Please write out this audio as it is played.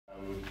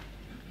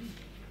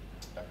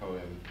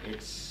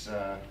It's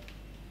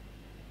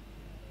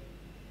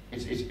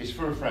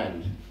for a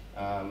friend.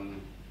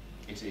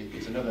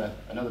 It's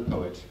another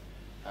poet,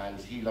 and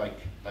he, like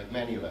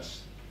many of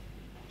us,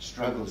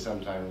 struggles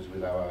sometimes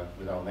with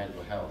our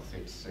mental health.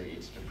 It's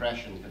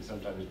depression can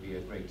sometimes be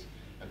a great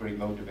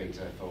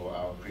motivator for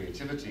our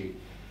creativity.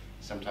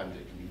 Sometimes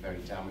it can be very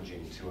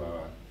damaging to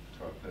our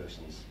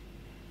persons.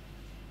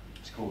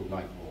 It's called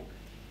Night Walk.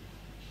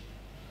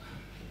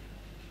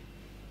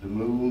 The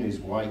moon is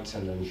white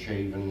and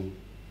unshaven,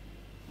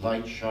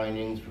 light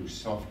shining through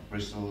soft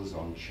bristles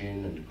on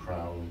chin and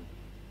crown,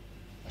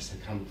 a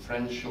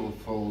circumferential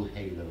full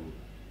halo.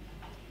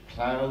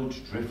 Clouds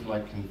drift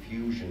like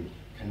confusion,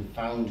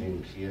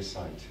 confounding clear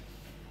sight.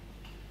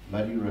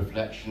 Muddy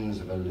reflections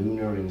of a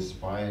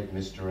lunar-inspired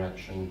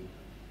misdirection,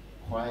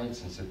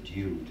 quiet and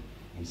subdued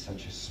in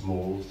such a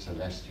small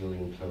celestial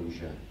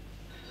enclosure,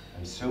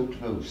 and so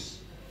close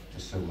to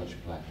so much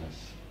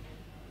blackness.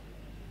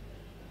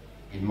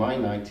 In my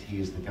night, he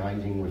is the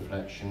guiding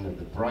reflection of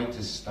the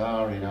brightest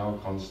star in our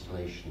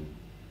constellation,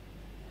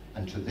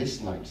 and to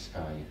this night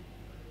sky,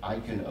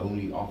 I can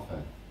only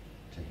offer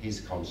to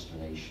his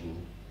constellation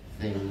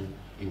thin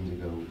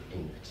indigo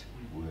inked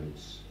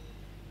words.